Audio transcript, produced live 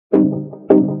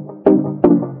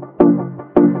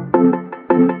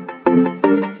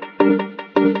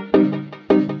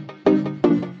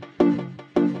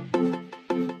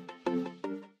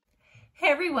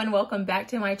welcome back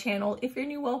to my channel. If you're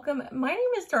new, welcome. My name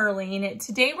is Darlene.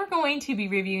 Today we're going to be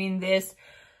reviewing this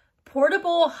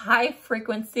portable high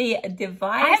frequency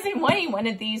device. I have been wanting one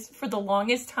of these for the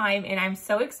longest time and I'm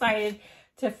so excited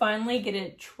to finally get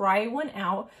to try one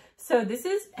out. So this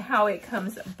is how it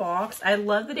comes boxed. I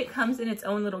love that it comes in its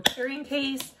own little carrying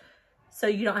case so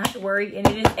you don't have to worry, and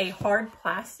it is a hard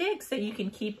plastic so you can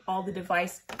keep all the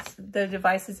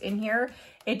devices in here.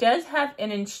 It does have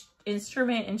an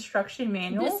instrument instruction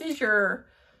manual. This is your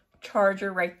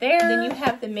charger right there. Then you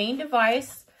have the main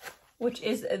device, which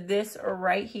is this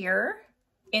right here.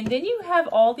 And then you have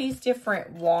all these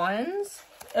different wands.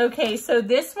 Okay, so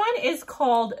this one is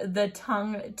called the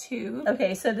tongue tube.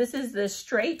 Okay, so this is the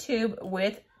straight tube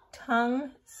with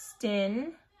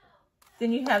tungsten.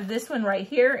 Then you have this one right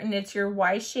here, and it's your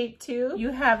Y-shaped tube.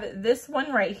 You have this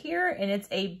one right here, and it's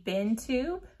a bend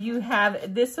tube. You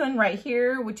have this one right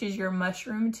here, which is your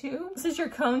mushroom tube. This is your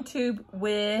cone tube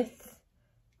with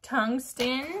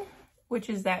tungsten, which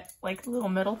is that like little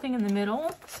metal thing in the middle.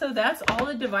 So that's all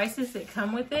the devices that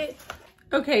come with it.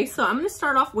 Okay, so I'm gonna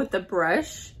start off with the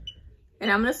brush,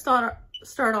 and I'm gonna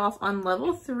start off on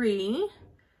level 3.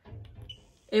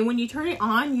 And when you turn it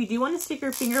on, you do want to stick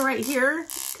your finger right here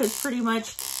because pretty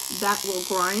much that will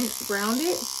ground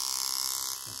it.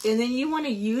 And then you want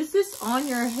to use this on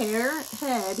your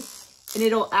head, and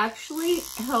it'll actually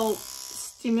help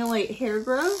stimulate hair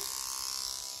growth.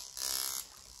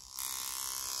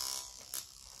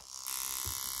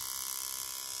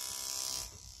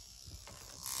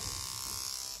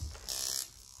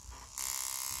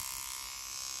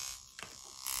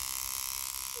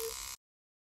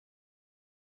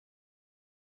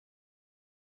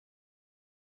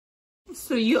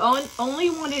 So you only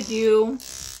want to do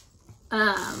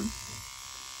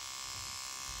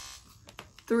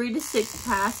 3 to 6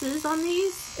 passes on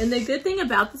these. And the good thing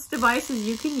about this device is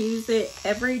you can use it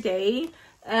every day.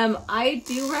 I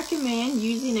do recommend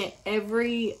using it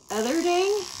every other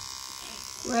day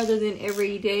rather than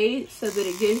every day so that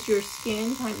it gives your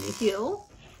skin time to heal.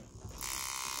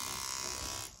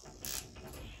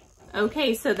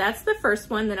 Okay, so that's the first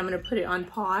one. Then I'm going to put it on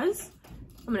pause.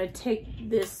 I'm going to take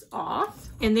this off.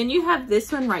 And then you have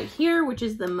this one right here, which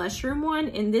is the mushroom one.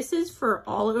 And this is for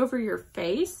all over your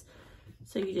face.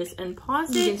 So you just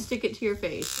unpause it and stick it to your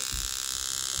face.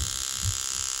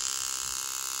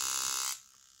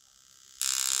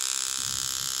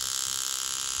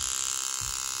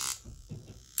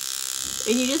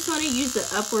 And you just want to use the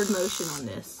upward motion on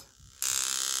this.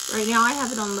 Right now I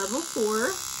have it on level 4.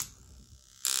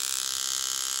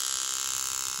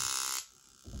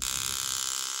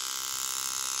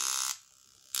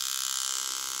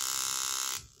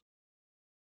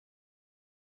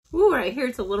 Ooh, right here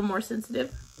it's a little more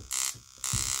sensitive.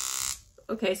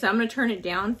 Okay, so I'm going to turn it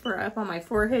down for up on my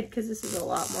forehead because this is a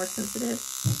lot more sensitive.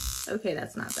 Okay,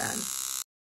 that's not bad.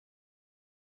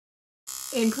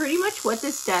 And pretty much what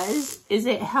this does is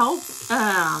it helps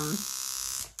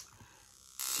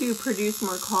to produce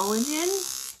more collagen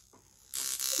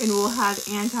and will have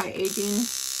anti-aging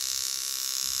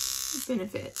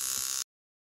benefits.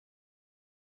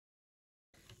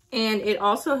 And it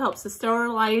also helps to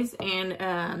sterilize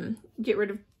and get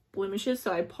rid of blemishes.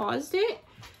 So I paused it.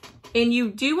 And you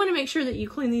do want to make sure that you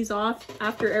clean these off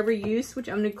after every use, which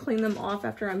I'm going to clean them off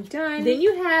after I'm done. Then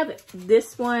you have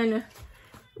this one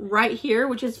right here,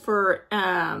 which is for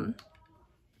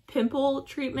pimple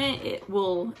treatment.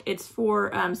 It's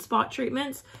for spot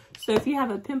treatments. So if you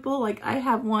have a pimple, like I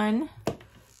have one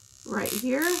right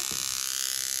here.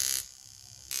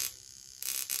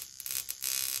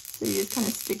 So you just kind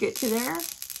of stick it to there.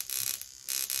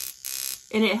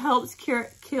 And it helps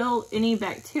kill any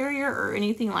bacteria or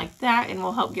anything like that and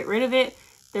will help get rid of it.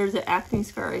 There's an acne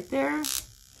scar right there.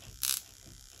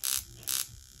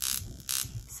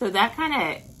 So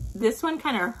that this one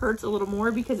kind of hurts a little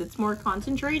more because it's more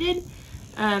concentrated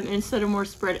instead of more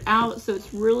spread out. So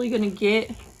it's really going to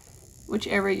get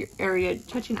whichever area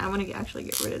touching. I want to actually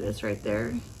get rid of this right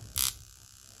there.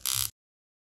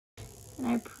 And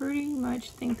I pretty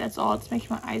much think that's all. It's making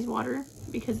my eyes water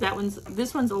because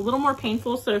this one's a little more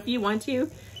painful. So if you want to,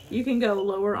 you can go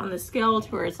lower on the scale to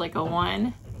where it's like a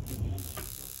 1 and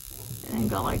then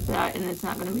go like that, and it's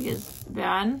not going to be as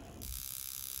bad.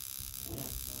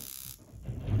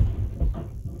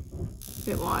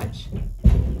 But watch.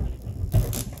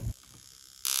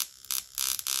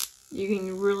 You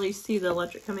can really see the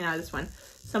electric coming out of this one.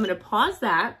 So I'm going to pause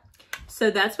that. So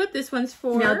that's what this one's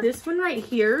for. Now this one right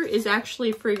here is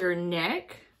actually for your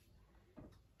neck.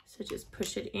 So just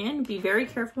push it in. Be very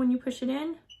careful when you push it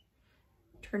in.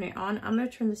 Turn it on. I'm going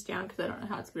to turn this down because I don't know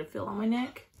how it's going to feel on my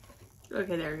neck.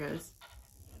 Okay, there it goes.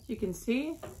 You can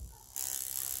see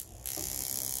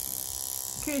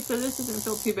Okay, so this doesn't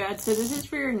feel too bad. So this is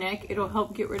for your neck. It'll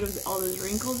help get rid of all those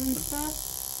wrinkles and stuff.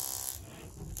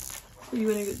 So you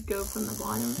want to go from the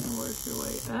bottom and work your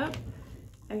way up.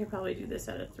 I could probably do this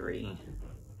out of 3.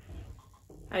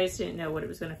 I just didn't know what it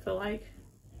was going to feel like.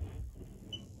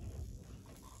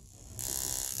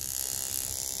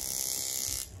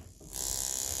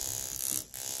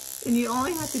 And you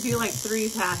only have to do like 3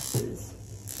 passes.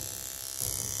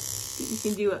 You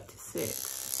can do up to 6.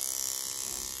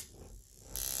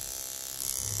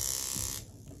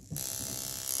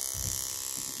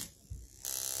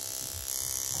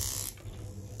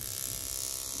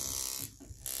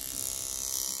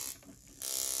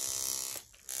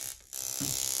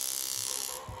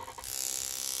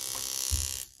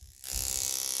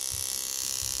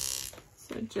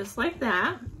 So just like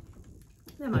that.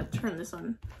 I'm going to turn this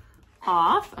one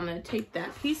off. I'm going to take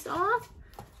that piece off.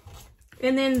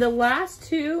 And then the last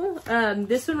 2,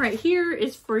 this one right here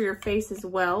is for your face as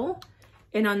well.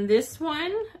 And on this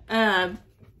one,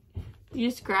 you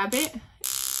just grab it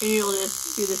and you'll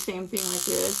just do the same thing like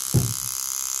this.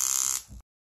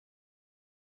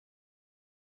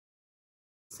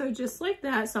 So just like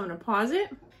that. So I'm going to pause it.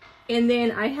 And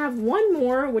then I have one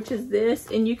more, which is this,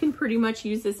 and you can pretty much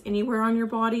use this anywhere on your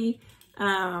body.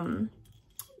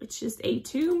 It's just a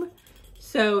tube.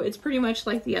 So it's pretty much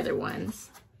like the other ones,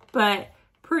 but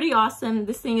pretty awesome.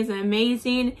 This thing is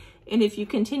amazing. And if you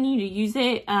continue to use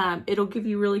it, it'll give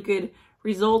you really good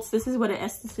results. This is what an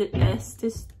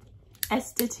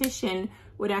esthetician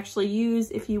would actually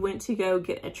use if you went to go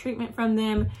get a treatment from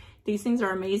them. These things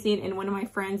are amazing. And one of my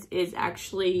friends is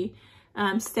actually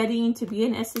studying to be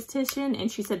an esthetician, and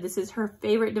she said this is her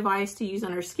favorite device to use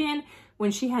on her skin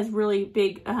when she has really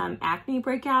big acne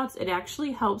breakouts. It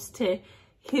actually helps to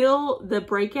heal the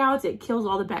breakouts. It kills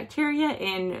all the bacteria,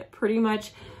 and pretty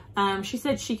much she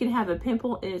said she can have a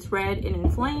pimple and it's red and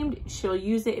inflamed. She'll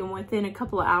use it, and within a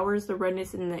couple of hours the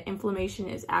redness and the inflammation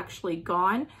is actually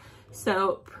gone.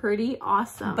 So pretty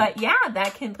awesome. But yeah,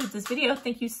 that concludes this video.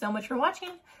 Thank you so much for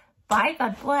watching. Bye.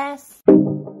 God bless.